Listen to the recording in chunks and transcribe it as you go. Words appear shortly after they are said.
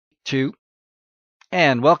two,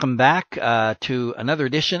 and welcome back to another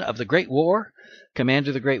edition of the Great War,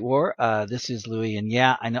 Commander the Great War. This is Louis, and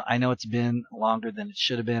yeah, I know it's been longer than it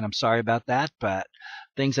should have been. I'm sorry about that, but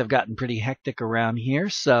things have gotten pretty hectic around here,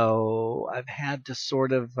 so I've had to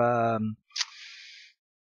sort of,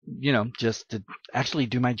 just to actually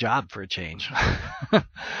do my job for a change.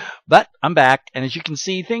 But I'm back, and as you can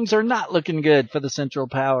see, things are not looking good for the Central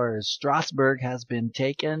Powers. Strasbourg has been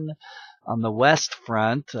taken. On the west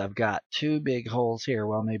front, I've got two big holes here.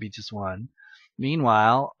 Well, maybe just one.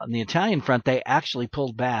 Meanwhile, on the Italian front, they actually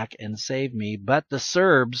pulled back and saved me, but the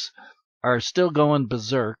Serbs are still going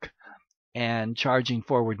berserk and charging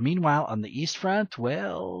forward. Meanwhile, on the east front,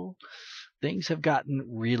 well, things have gotten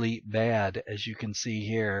really bad, as you can see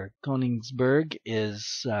here. Königsberg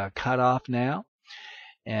is cut off now,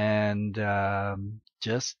 and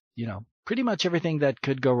pretty much everything that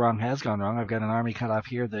could go wrong has gone wrong. I've got an army cut off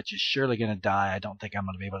here that's just surely going to die. I don't think I'm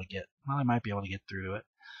going to be able to get, well, I might be able to get through to it.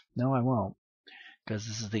 No, I won't, because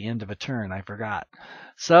this is the end of a turn. I forgot.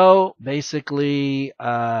 So basically,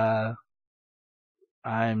 I'm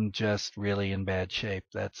just really in bad shape.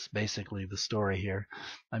 That's basically the story here.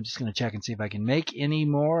 I'm just going to check and see if I can make any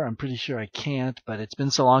more. I'm pretty sure I can't, but it's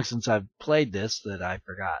been so long since I've played this that I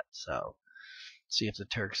forgot. So see if the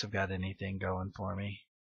Turks have got anything going for me.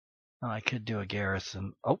 Well, I could do a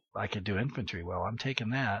garrison. Oh, I could do infantry. Well, I'm taking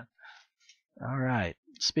that. All right.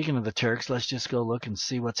 Speaking of the Turks, let's just go look and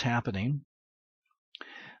see what's happening.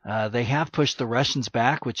 They have pushed the Russians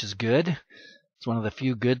back, which is good. It's one of the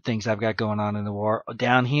few good things I've got going on in the war.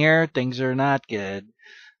 Down here, things are not good.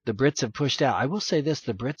 The Brits have pushed out. I will say this,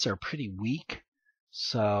 the Brits are pretty weak.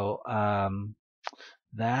 So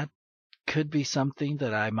that could be something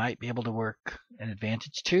that I might be able to work an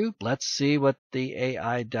advantage to. Let's see what the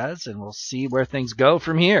AI does, and we'll see where things go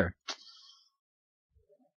from here.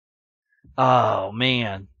 Oh,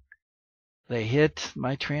 man. They hit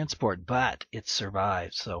my transport, but it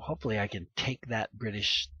survived. So hopefully I can take that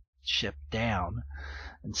British ship down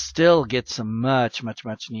and still get some much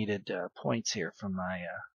needed points here from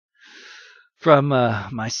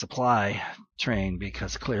my supply train,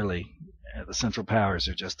 because clearly the Central Powers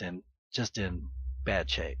are just in bad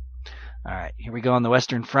shape. All right, here we go on the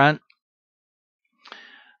Western Front.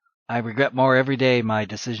 I regret more every day my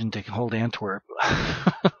decision to hold Antwerp.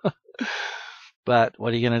 But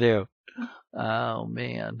what are you going to do? Oh,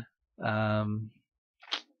 man.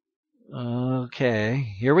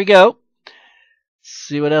 Okay, here we go.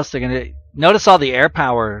 See what else they're going to do. Notice all the air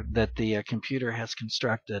power that the computer has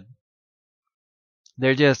constructed.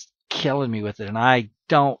 They're just killing me with it, and I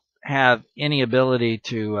don't have any ability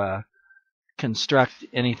to construct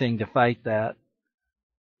anything to fight that.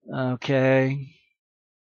 Okay.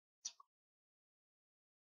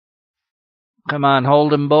 Come on,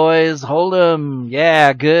 hold 'em, boys. Hold 'em.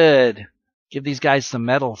 Yeah, good. Give these guys some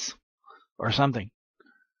medals or something.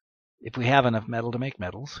 If we have enough metal to make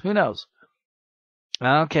medals. Who knows?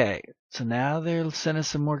 Okay. So now they'll send us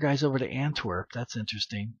some more guys over to Antwerp. That's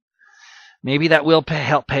interesting. Maybe that will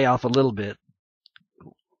help pay off a little bit.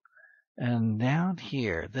 And down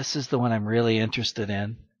here, this is the one I'm really interested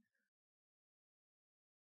in.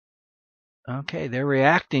 Okay, they're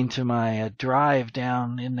reacting to my drive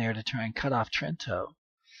down in there to try and cut off Trento.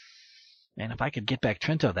 And if I could get back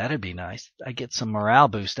Trento, that'd be nice. I'd get some morale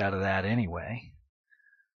boost out of that anyway,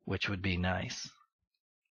 which would be nice.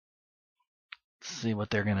 Let's see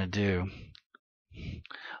what they're going to do.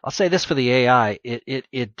 I'll say this for the AI.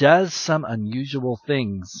 It does some unusual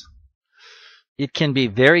things. It can be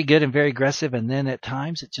very good and very aggressive, and then at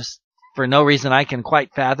times it just, for no reason I can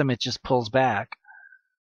quite fathom, it just pulls back.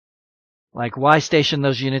 Like, why station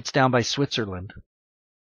those units down by Switzerland?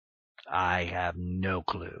 I have no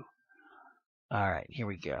clue. All right, here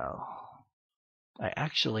we go. I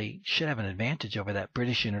actually should have an advantage over that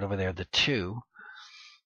British unit over there, the 2,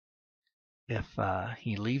 if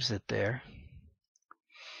he leaves it there.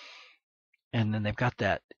 And then they've got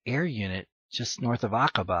that air unit just north of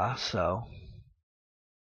Aqaba, so...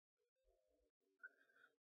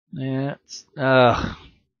 Yeah,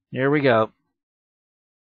 here we go.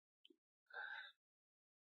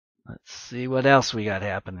 Let's see what else we got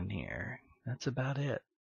happening here. That's about it.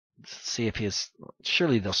 Let's see if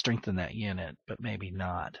surely they'll strengthen that unit, but maybe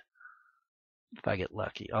not. If I get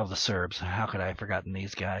lucky. Oh, the Serbs. How could I have forgotten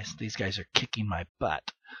these guys? These guys are kicking my butt.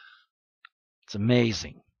 It's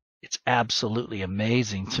amazing. It's absolutely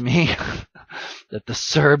amazing to me that the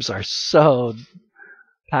Serbs are so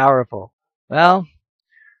powerful. Well,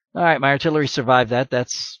 all right, my artillery survived that.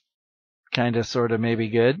 That's kind of, sort of, maybe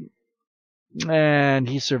good. And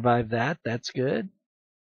he survived that. That's good.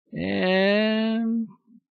 And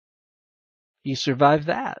he survived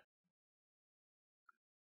that.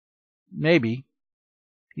 Maybe.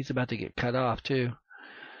 He's about to get cut off, too.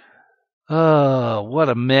 Oh, what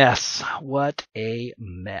a mess. What a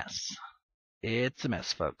mess. It's a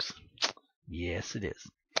mess, folks. Yes, it is.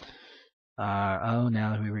 Oh,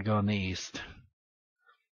 now we were going the east.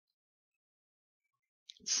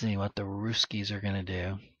 Let's see what the Ruskies are going to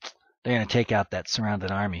do. They're going to take out that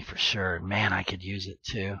surrounded army for sure. Man, I could use it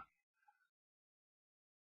too.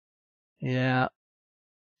 Yeah.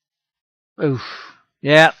 Oof.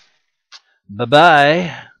 Yeah.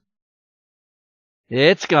 Bye-bye.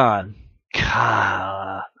 It's gone.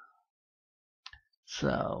 God.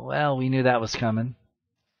 So, well, we knew that was coming.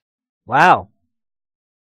 Wow.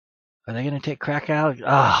 Are they going to take Krakow?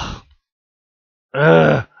 Oh.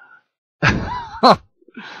 Ugh.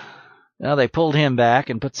 Well, they pulled him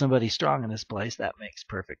back and put somebody strong in his place. That makes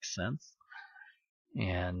perfect sense.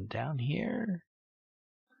 And down here,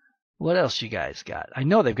 what else you guys got? I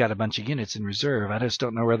know they've got a bunch of units in reserve. I just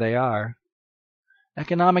don't know where they are.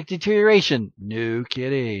 Economic deterioration. No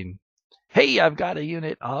kidding. Hey, I've got a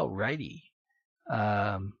unit. Alrighty.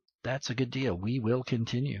 That's a good deal. We will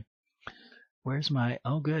continue. Where's my...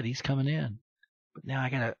 Oh, good. He's coming in. But now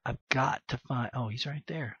I've got to find... Oh, he's right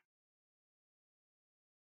there.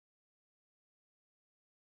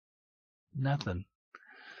 Nothing.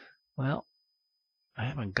 Well, I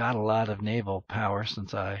haven't got a lot of naval power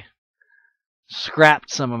since I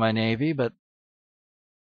scrapped some of my navy, but...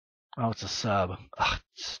 Oh, it's a sub. Ugh,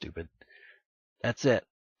 stupid. That's it.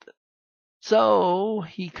 So,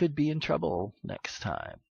 he could be in trouble next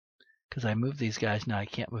time. Because I moved these guys, now I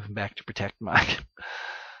can't move them back to protect my...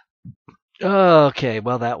 Okay,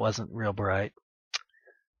 well, that wasn't real bright.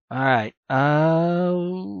 Alright,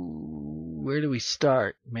 where do we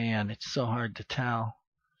start? Man, it's so hard to tell.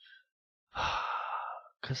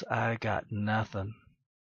 Because I got nothing.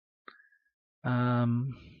 Well,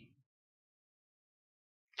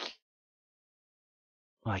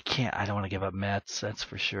 I can't, I don't want to give up Metz, that's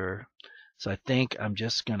for sure. So I think I'm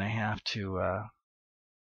just going to have to,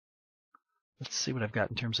 let's see what I've got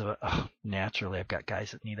in terms of, naturally I've got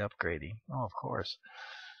guys that need upgrading. Oh, of course.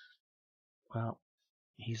 Well,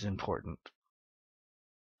 he's important.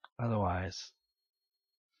 Otherwise,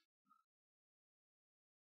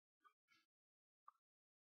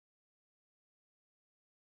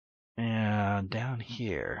 and down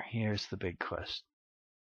here, here's the big question.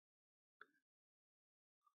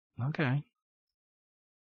 Okay.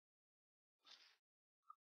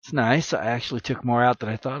 It's nice. I actually took more out than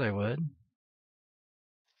I thought I would.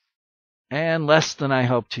 And less than I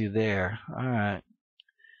hoped to there. Alright.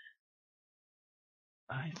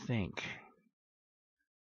 I think.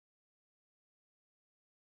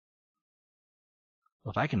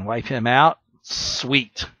 Well, if I can wipe him out,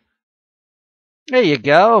 sweet. There you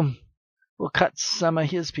go. We'll cut some of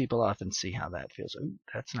his people off and see how that feels. Ooh,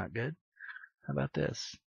 that's not good. How about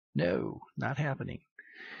this? No, not happening.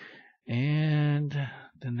 And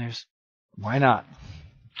then there's... Why not?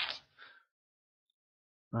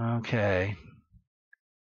 Okay.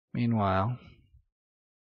 Meanwhile...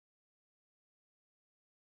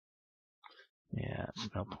 Yeah, it's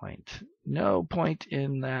no point. No point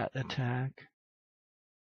in that attack.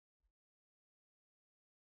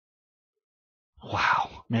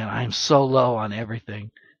 Wow. Man, I'm so low on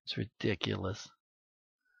everything. It's ridiculous.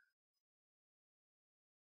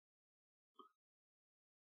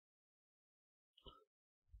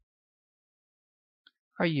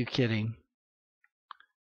 Are you kidding?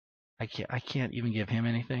 I can't even give him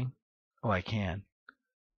anything? Oh, I can.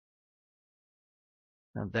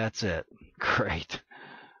 And that's it. Great.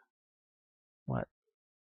 What?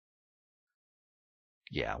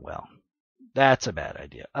 Yeah, well, that's a bad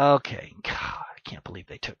idea. Okay. God, I can't believe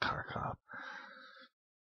they took Kharkov.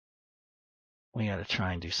 We gotta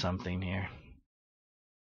try and do something here.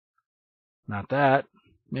 Not that.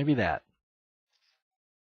 Maybe that.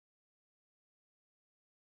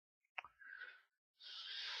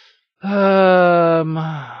 And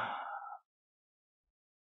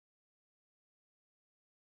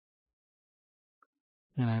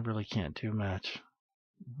I really can't do much.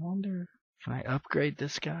 I wonder, can I upgrade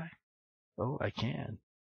this guy? Oh, I can.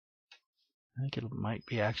 I think it might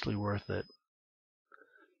be actually worth it.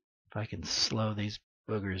 If I can slow these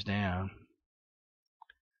boogers down.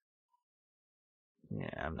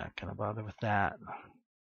 Yeah, I'm not going to bother with that.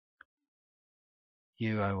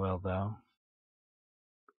 You I will, though.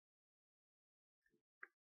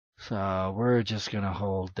 So we're just going to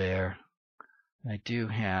hold there. I do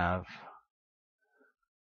have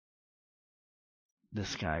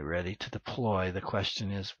this guy ready to deploy. The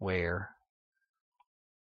question is where?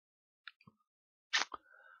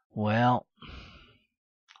 Well,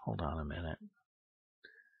 hold on a minute.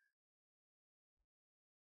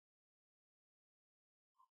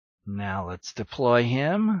 Now let's deploy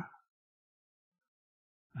him.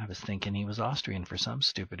 I was thinking he was Austrian for some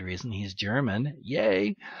stupid reason. He's German.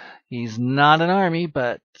 Yay! He's not an army,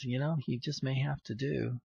 but, he just may have to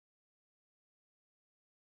do.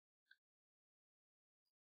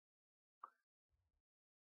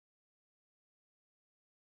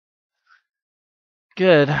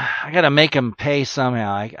 Good. I gotta make him pay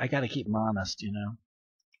somehow. I gotta keep him honest,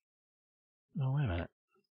 Oh, wait a minute.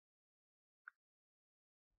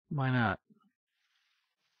 Why not?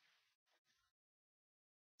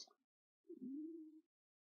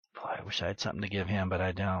 Boy, I wish I had something to give him, but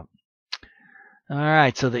I don't.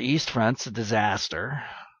 Alright, so the East Front's a disaster.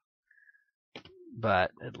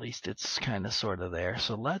 But at least it's kind of sort of there.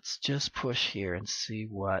 So let's just push here and see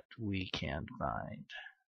what we can find.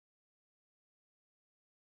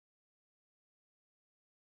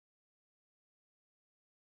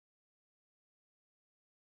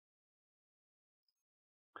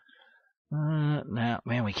 Now,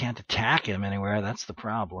 man, we can't attack him anywhere. That's the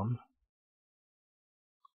problem.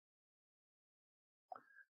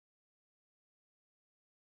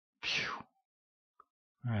 Phew.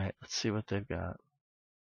 All right, let's see what they've got.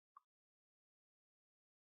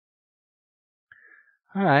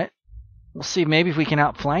 All right, we'll see maybe if we can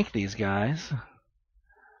outflank these guys.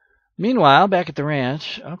 Meanwhile, back at the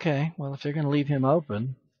ranch, okay, well, if they're going to leave him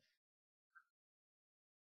open.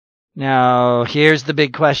 Now, here's the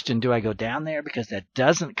big question. Do I go down there? Because that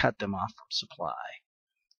doesn't cut them off from supply.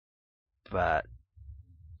 But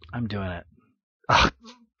I'm doing it. Oh,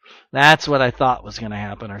 that's what I thought was going to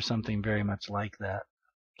happen, or something very much like that.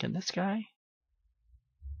 Can this guy?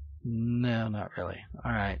 No, not really.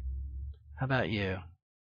 All right. How about you?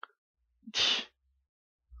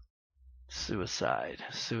 Suicide.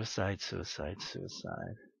 Suicide, suicide,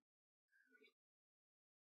 suicide.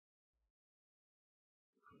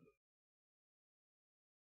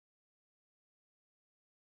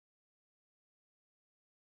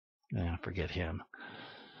 Yeah, forget him.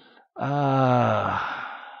 Yeah,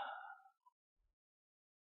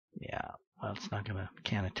 well, it's not gonna,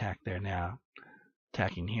 can't attack there now.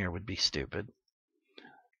 Attacking here would be stupid.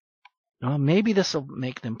 Well, maybe this will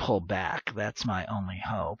make them pull back. That's my only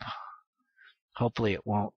hope. Hopefully it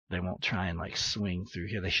won't. They won't try and like swing through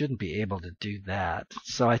here. They shouldn't be able to do that.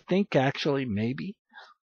 So I think actually maybe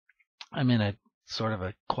I'm in a sort of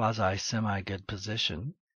a quasi semi good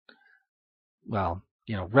position. Well,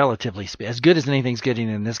 relatively as good as anything's getting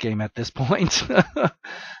in this game at this point.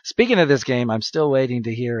 Speaking of this game, I'm still waiting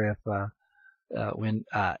to hear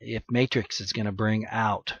if Matrix is going to bring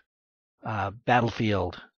out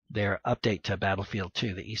Battlefield, their update to Battlefield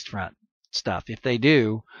 2, the East Front stuff. If they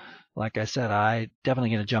do, like I said, I definitely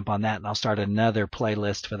going to jump on that, and I'll start another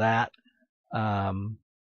playlist for that. But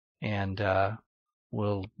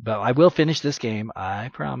I will finish this game, I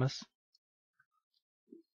promise.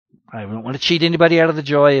 I don't want to cheat anybody out of the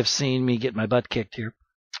joy of seeing me get my butt kicked here.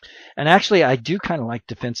 And actually, I do kind of like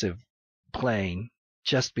defensive playing,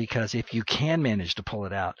 just because if you can manage to pull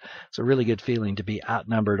it out, it's a really good feeling to be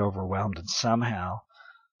outnumbered, overwhelmed, and somehow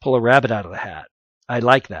pull a rabbit out of the hat. I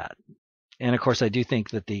like that. And of course, I do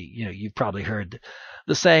think that you've probably heard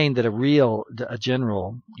the saying that a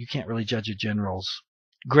general, you can't really judge a general's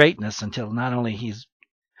greatness until not only he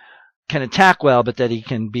can attack well, but that he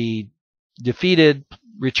can be defeated,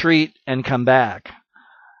 retreat, and come back.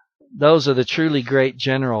 Those are the truly great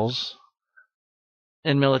generals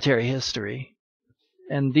in military history.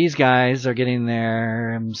 And these guys are getting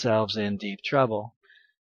themselves in deep trouble.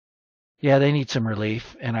 Yeah, they need some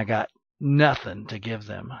relief, and I got nothing to give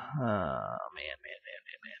them. Oh,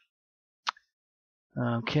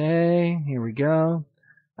 man. Okay, here we go.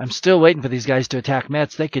 I'm still waiting for these guys to attack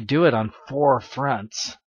Metz. They could do it on 4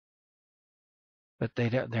 fronts. But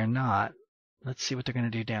they're not. Let's see what they're going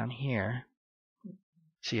to do down here.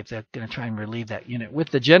 See if they're going to try and relieve that unit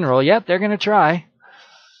with the general. Yep, they're going to try.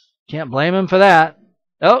 Can't blame him for that.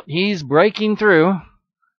 Oh, he's breaking through.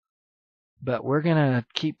 But we're going to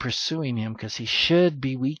keep pursuing him because he should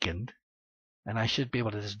be weakened. And I should be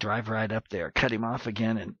able to just drive right up there, cut him off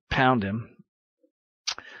again, and pound him.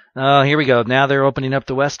 Oh, here we go. Now they're opening up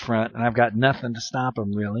the west front, and I've got nothing to stop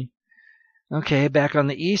them, really. Okay, back on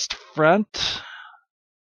the east front.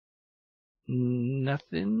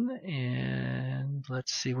 Nothing. And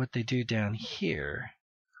let's see what they do down here.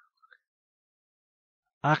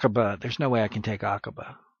 Aqaba. There's no way I can take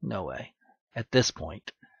Aqaba. No way. At this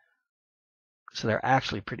point. So they're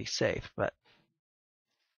actually pretty safe, but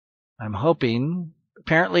I'm hoping,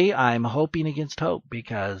 apparently I'm hoping against hope,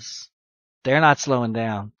 because they're not slowing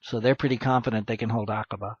down. So they're pretty confident they can hold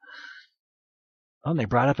Aqaba. Oh, and they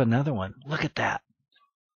brought up another one. Look at that.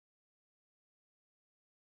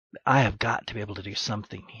 I have got to be able to do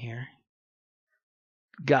something here.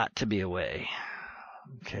 Got to be a way.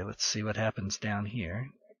 Okay, let's see what happens down here.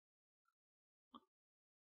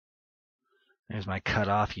 There's my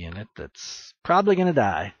cutoff unit that's probably going to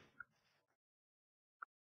die.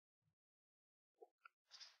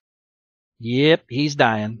 Yep, he's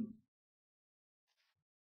dying.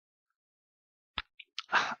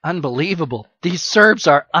 Unbelievable. These Serbs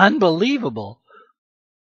are unbelievable.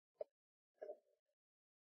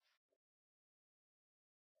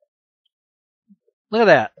 Look at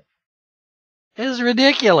that. It is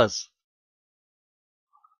ridiculous.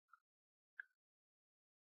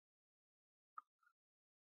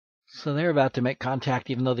 So they're about to make contact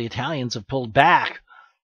even though the Italians have pulled back.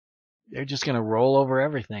 They're just going to roll over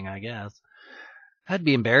everything, I guess. That'd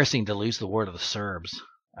be embarrassing to lose the war to the Serbs.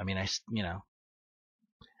 I mean,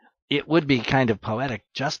 it would be kind of poetic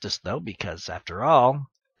justice, though, because after all,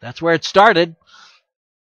 that's where it started.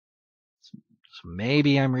 So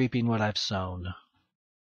maybe I'm reaping what I've sown.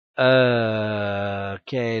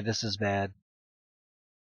 Okay, this is bad.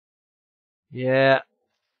 Yeah,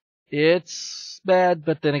 it's bad,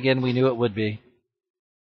 but then again, we knew it would be.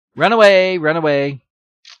 Run away, run away.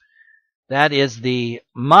 That is the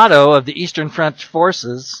motto of the Eastern Front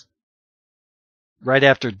forces, right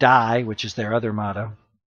after die, which is their other motto.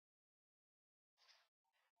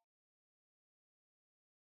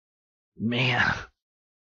 Man.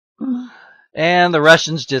 And the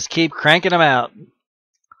Russians just keep cranking them out.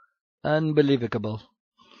 Unbelievable.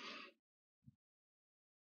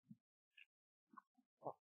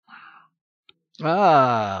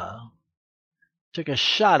 Ah. Took a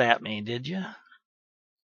shot at me, did you?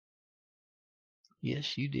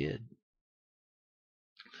 Yes, you did.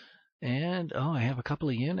 And, oh, I have a couple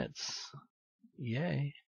of units.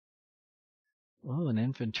 Yay. Oh, an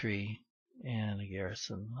infantry and a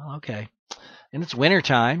garrison. Okay. And it's winter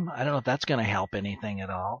time. I don't know if that's going to help anything at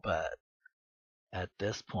all, but at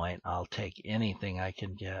this point, I'll take anything I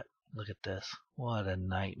can get. Look at this. What a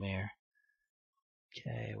nightmare.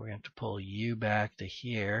 Okay, we're going to have to pull you back to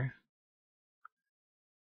here.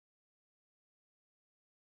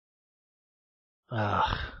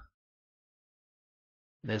 Ugh.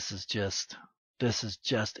 This is just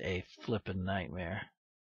a flippin' nightmare.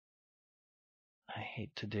 I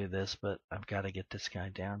hate to do this, but I've got to get this guy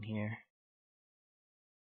down here.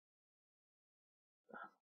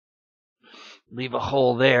 Leave a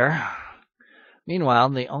hole there. Meanwhile,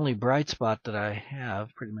 the only bright spot that I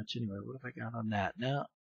have, pretty much anyway, what have I got on that? No.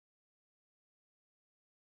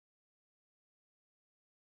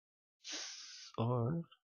 Or,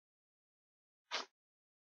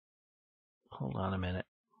 hold on a minute.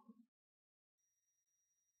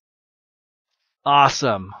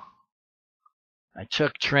 Awesome. I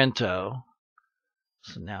took Trento.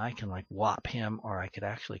 So now I can like whop him, or I could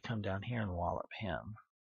actually come down here and wallop him.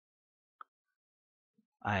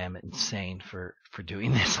 I am insane for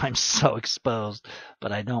doing this. I'm so exposed,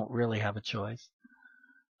 but I don't really have a choice.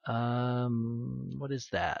 What is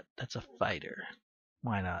that? That's a fighter.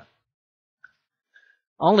 Why not?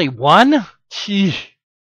 Only one? Gee.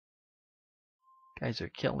 Guys are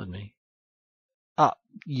killing me. Oh,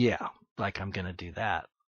 yeah. Like I'm gonna do that.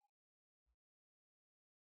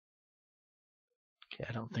 Okay,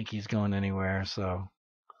 I don't think he's going anywhere, so.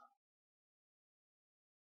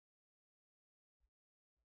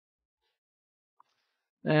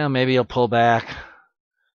 Yeah, maybe he'll pull back.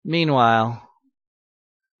 Meanwhile,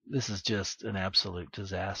 this is just an absolute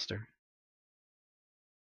disaster.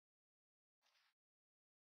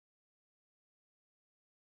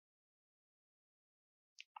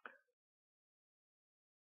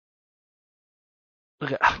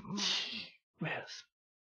 Look at, yes.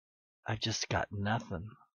 I've just got nothing.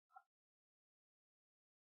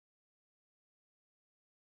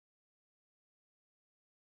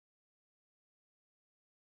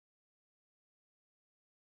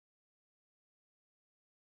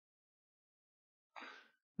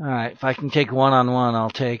 Alright, if I can take one-on-one, I'll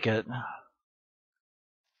take it.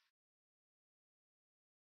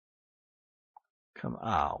 Come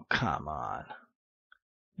on.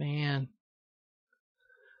 Man.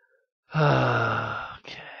 Okay.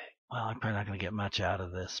 Well, I'm probably not going to get much out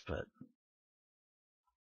of this, but.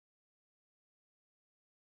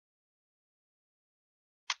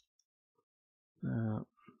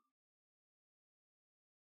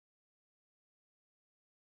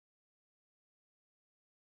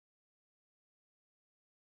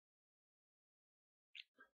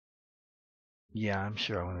 Yeah, I'm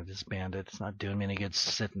sure I want to disband it. It's not doing me any good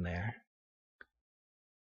sitting there.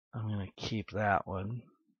 I'm going to keep that one.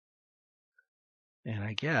 And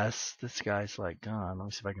I guess this guy's like gone. Let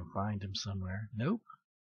me see if I can find him somewhere. Nope.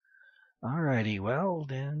 Alrighty, well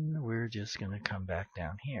then we're just gonna come back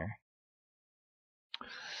down here.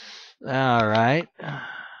 Alright.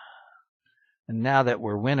 And now that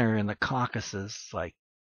we're winner in the Caucasus, like,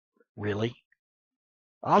 really?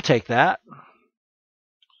 I'll take that.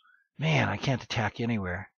 Man, I can't attack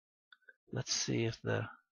anywhere. Let's see if the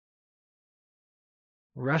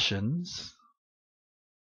Russians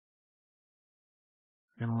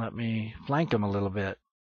are going to let me flank them a little bit.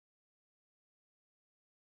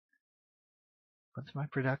 What's my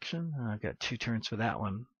production? Oh, I've got 2 turns for that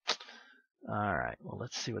one. Alright, well,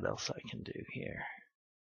 let's see what else I can do here.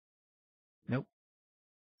 Nope.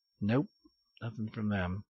 Nope. Nothing from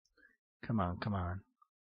them. Come on, come on.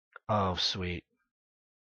 Oh, sweet.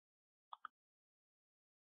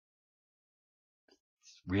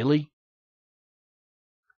 Really?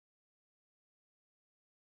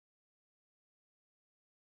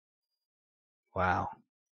 Wow.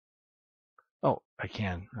 Oh, I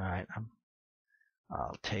can. Alright,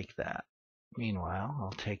 I'll take that. Meanwhile,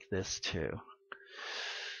 I'll take this too.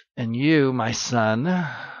 And you, my son,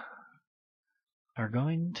 are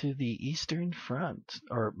going to the Eastern Front.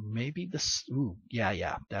 Or maybe the... Ooh,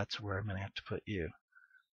 yeah, that's where I'm going to have to put you.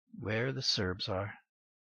 Where the Serbs are.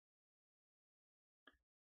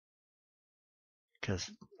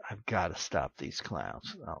 Because I've got to stop these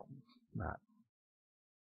clowns. Oh, not.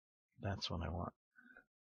 That's what I want.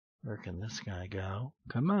 Where can this guy go?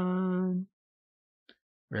 Come on.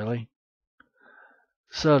 Really?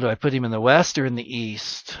 So do I put him in the west or in the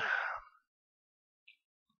east?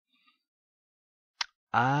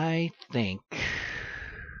 I think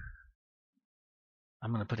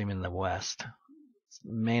I'm going to put him in the west.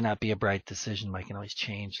 It may not be a bright decision. I can always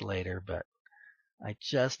change later, but I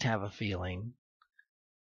just have a feeling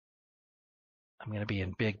I'm going to be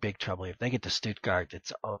in big trouble. If they get to Stuttgart,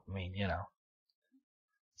 it's, I mean, you know,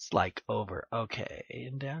 it's like over. Okay,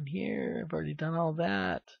 and down here, I've already done all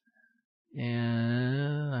that.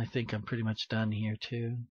 And I think I'm pretty much done here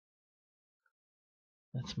too.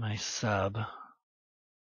 That's my sub. Let's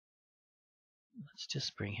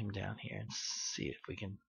just bring him down here and see if we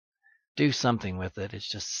can do something with it. It's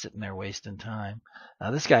just sitting there wasting time.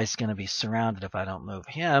 Now this guy's going to be surrounded if I don't move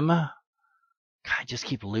him. God, I just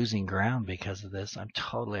keep losing ground because of this. I'm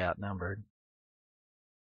totally outnumbered.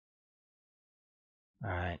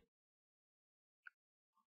 Alright.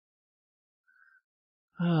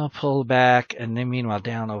 I'll pull back, and then meanwhile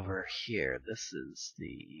down over here, this is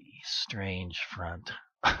the strange front.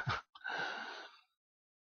 What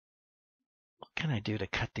can I do to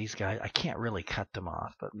cut these guys? I can't really cut them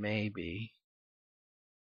off, but maybe.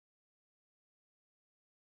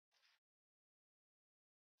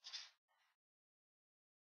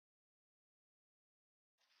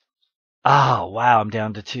 Oh, wow, I'm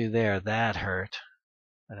down to 2 there. That hurt.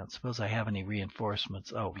 I don't suppose I have any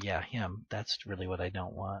reinforcements. Oh, yeah, him. That's really what I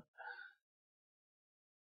don't want.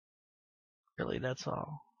 Really, that's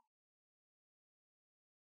all.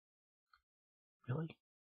 Really?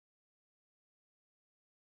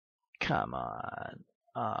 Come on.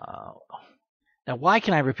 Oh. Now, why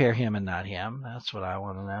can I repair him and not him? That's what I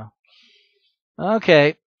want to know.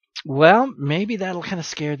 Okay. Well, maybe that'll kind of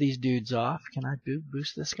scare these dudes off. Can I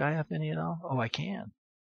boost this guy up any at all? Oh, I can.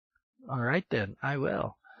 All right, then. I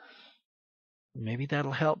will. Maybe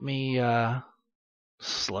that'll help me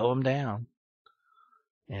slow him down.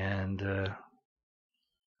 And I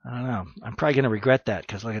don't know. I'm probably going to regret that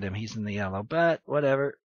because look at him. He's in the yellow. But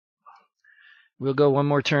whatever. We'll go one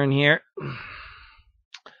more turn here.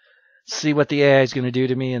 See what the AI is going to do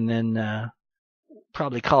to me, and then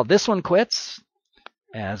probably call this one quits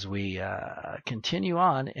as we continue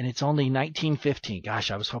on. And it's only 1915.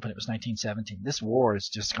 Gosh, I was hoping it was 1917. This war has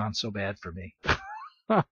just gone so bad for me.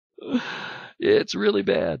 It's really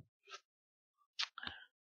bad.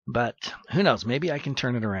 But who knows? Maybe I can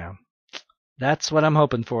turn it around. That's what I'm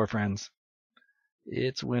hoping for, friends.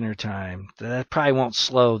 It's winter time. That probably won't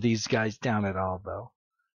slow these guys down at all, though.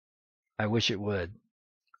 I wish it would.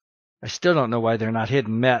 I still don't know why they're not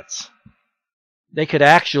hitting Metz. They could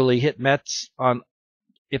actually hit Metz on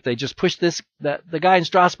if they just push the guy in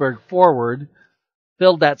Strasbourg forward,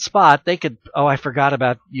 filled that spot. They could. Oh, I forgot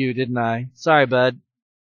about you, didn't I? Sorry, bud.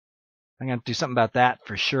 I'm gonna do something about that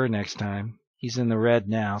for sure next time. He's in the red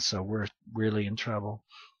now, so we're really in trouble.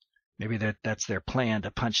 Maybe that's their plan,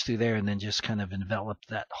 to punch through there and then just kind of envelop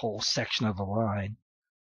that whole section of the line.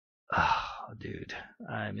 Oh, dude,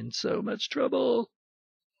 I'm in so much trouble.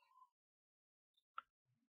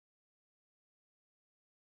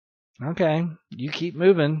 Okay, you keep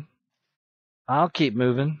moving. I'll keep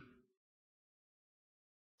moving.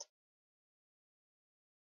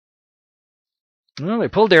 Well, they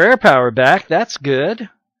pulled their air power back. That's good.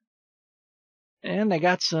 And they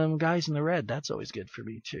got some guys in the red. That's always good for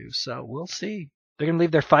me, too. So we'll see. They're going to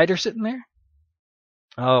leave their fighter sitting there?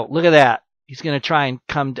 Oh, look at that. He's going to try and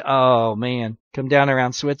come. Oh, man. Come down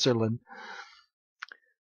around Switzerland.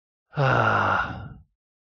 Yeah.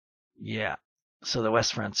 So the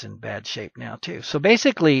West Front's in bad shape now, too. So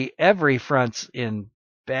basically, every front's in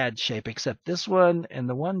bad shape except this one and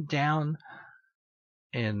the one down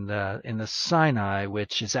in the Sinai,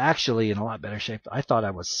 which is actually in a lot better shape. I thought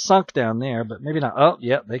I was sunk down there, but maybe not. Oh,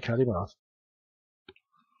 yeah, they cut him off.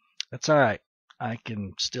 That's all right. I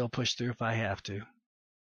can still push through if I have to.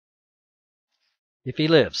 If he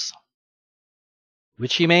lives.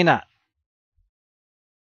 Which he may not.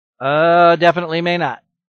 Definitely may not.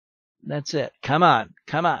 That's it. Come on.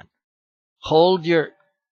 Come on. Hold your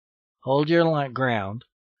ground.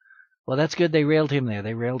 Well, that's good. They railed him there.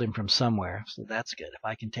 They railed him from somewhere. So that's good. If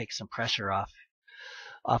I can take some pressure off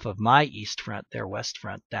of my east front, their west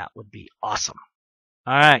front, that would be awesome.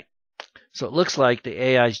 All right. So it looks like the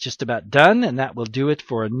AI is just about done, and that will do it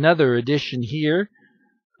for another edition here.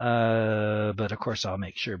 But of course, I'll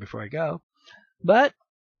make sure before I go. But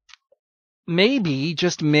maybe,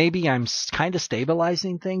 just maybe, I'm kind of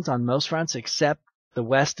stabilizing things on most fronts except the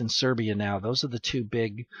West and Serbia now. Those are the two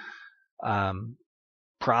big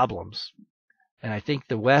problems. And I think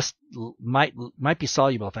the West might be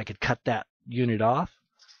soluble if I could cut that unit off.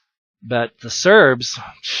 But the Serbs,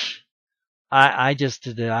 I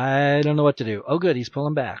don't know what to do. Oh, good, he's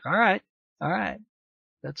pulling back. All right.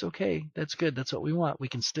 That's okay. That's good. That's what we want. We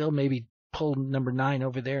can still maybe pull number 9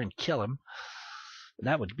 over there and kill him.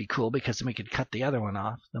 That would be cool because then we could cut the other one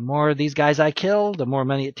off. The more of these guys I kill, the more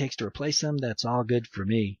money it takes to replace them. That's all good for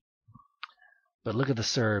me. But look at the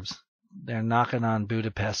Serbs. They're knocking on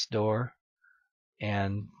Budapest's door.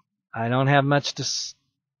 And I don't have much to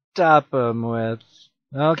stop them with.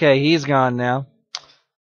 Okay, he's gone now.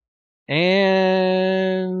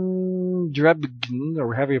 And Drebgen,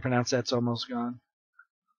 or however you pronounce that's almost gone.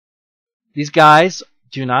 These guys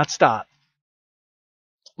do not stop.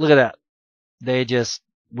 Look at that. They just,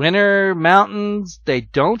 winter, mountains, they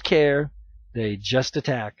don't care. They just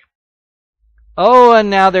attack. Oh, and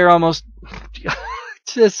now they're almost,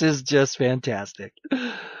 this is just fantastic.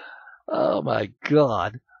 Oh my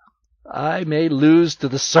God. I may lose to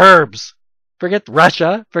the Serbs. Forget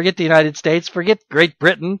Russia, forget the United States, forget Great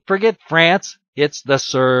Britain, forget France. It's the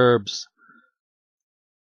Serbs.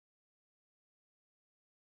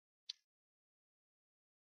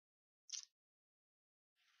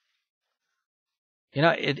 You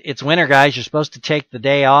know, it's winter, guys. You're supposed to take the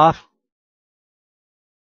day off.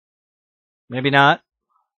 Maybe not.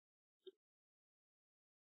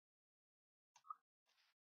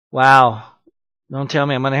 Wow. Don't tell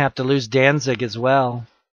me I'm going to have to lose Danzig as well.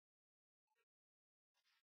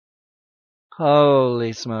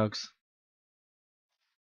 Holy smokes.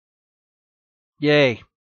 Yay.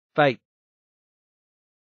 Fight.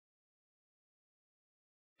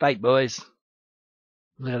 Fight, boys.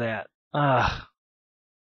 Look at that.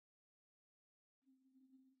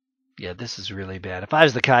 Yeah, this is really bad. If I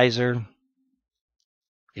was the Kaiser,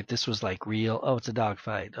 if this was like real, oh, it's a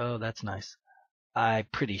dogfight. Oh, that's nice. I'm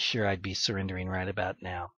pretty sure I'd be surrendering right about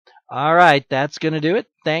now. All right, that's going to do it.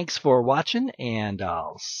 Thanks for watching, and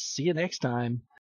I'll see you next time.